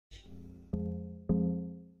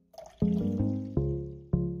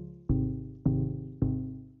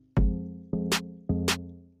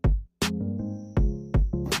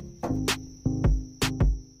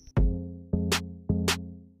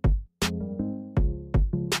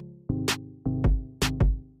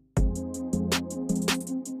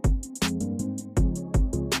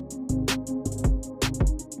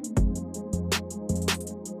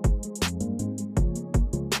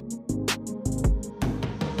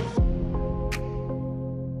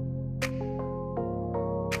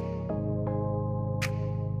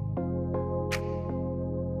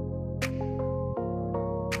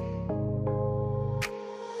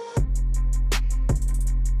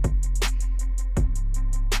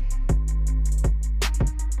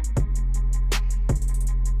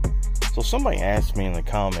somebody asked me in the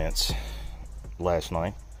comments last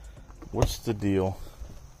night, what's the deal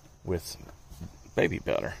with baby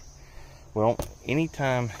powder? Well,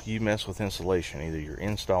 anytime you mess with insulation, either you're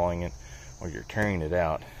installing it or you're tearing it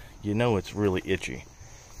out, you know it's really itchy.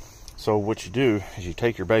 So what you do is you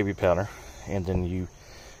take your baby powder and then you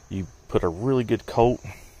put a really good coat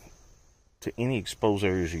to any exposed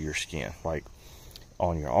areas of your skin, like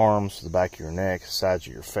on your arms, the back of your neck, sides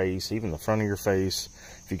of your face, even the front of your face.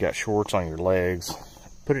 If you got shorts on your legs,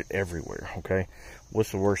 put it everywhere, okay?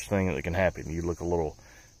 What's the worst thing that can happen? You look a little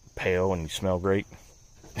pale and you smell great.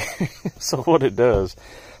 So what it does,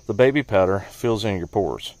 the baby powder fills in your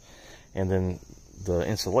pores, and then the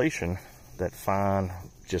insulation, that fine,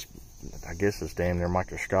 just I guess it's damn near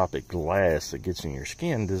microscopic glass that gets in your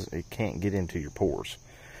skin, it can't get into your pores,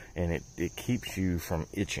 and it keeps you from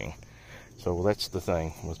itching. So that's the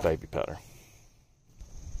thing with baby powder.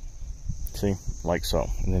 See, like so,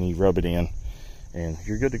 and then you rub it in and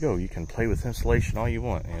you're good to go. You can play with insulation all you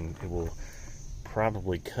want, and it will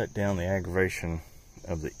probably cut down the aggravation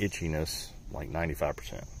of the itchiness like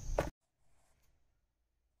 95%.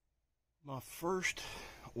 My first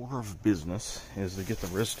order of business is to get the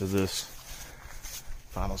rest of this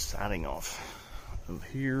vinyl siding off of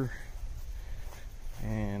here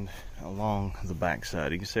and along the back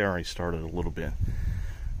side. You can see I already started a little bit.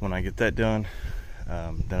 When I get that done,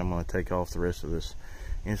 then I'm going to take off the rest of this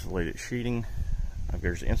insulated sheeting.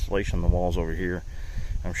 There's insulation on the walls over here.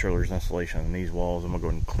 I'm sure there's insulation on these walls. I'm going to go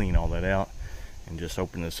ahead and clean all that out and just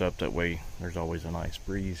open this up. That way there's always a nice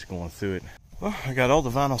breeze going through it. Well, I got all the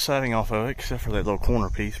vinyl siding off of it except for that little corner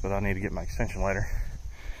piece, but I need to get my extension ladder.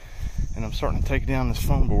 And I'm starting to take down this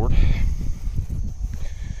foam board.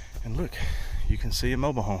 And look, you can see a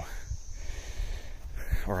mobile home.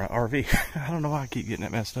 Or an RV. I don't know why I keep getting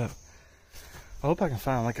it messed up. I hope I can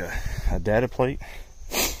find like a data plate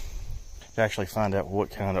to actually find out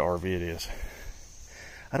what kind of RV it is.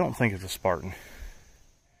 I don't think it's a Spartan,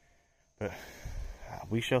 but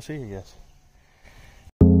we shall see, I guess.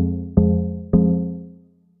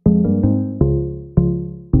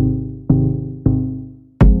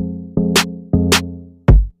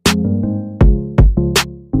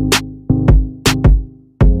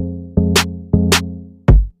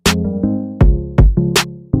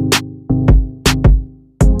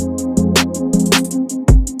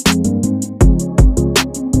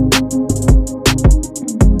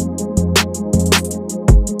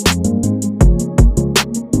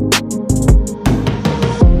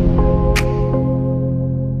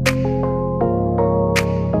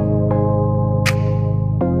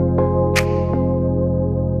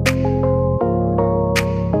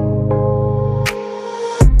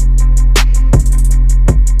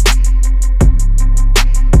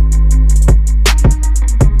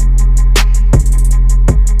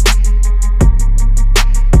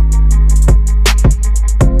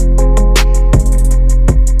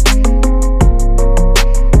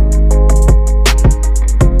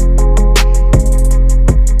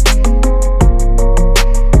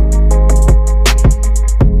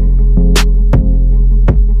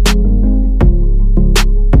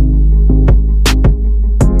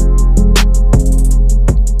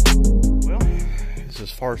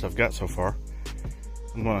 As I've got so far.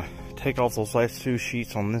 I'm going to take off those last two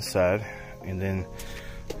sheets on this side and then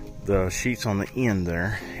the sheets on the end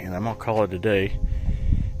there, and I'm going to call it a day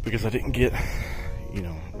because I didn't get, you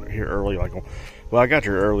know, here early like, well, I got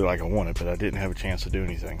here early like I wanted, but I didn't have a chance to do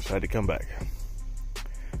anything, so I had to come back.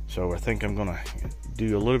 So I think I'm going to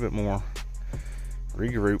do a little bit more,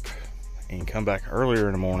 regroup, and come back earlier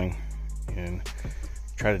in the morning and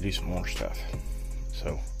try to do some more stuff.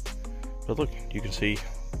 So, but look, you can see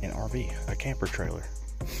an RV, a camper trailer.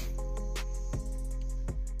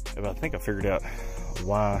 But I think I figured out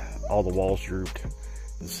why all the walls drooped,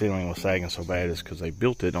 the ceiling was sagging so bad, is because they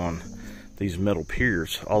built it on these metal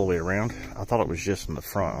piers all the way around. I thought it was just in the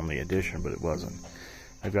front on the addition, but it wasn't.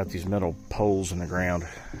 They've got these metal poles in the ground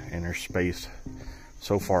and they're spaced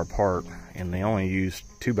so far apart, and they only used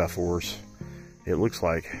 2x4s, it looks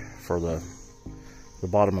like, for the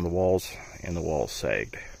bottom of the walls, and the walls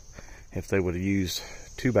sagged. If they would have used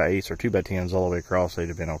 2x8s or 2x10s all the way across, they'd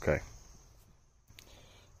have been okay.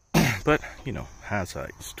 But, you know,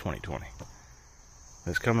 hindsight is 20/20.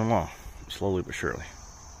 It's coming along, slowly but surely.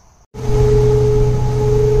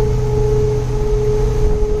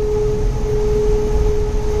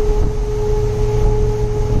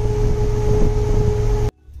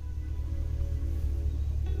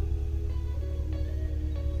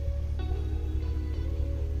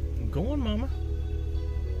 Go on, mama.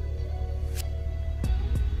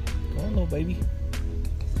 Go on, little baby.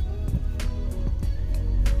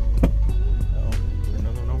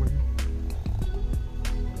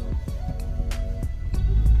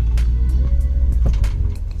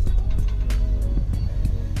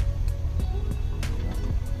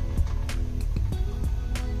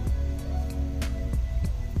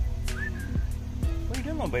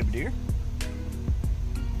 baby dear.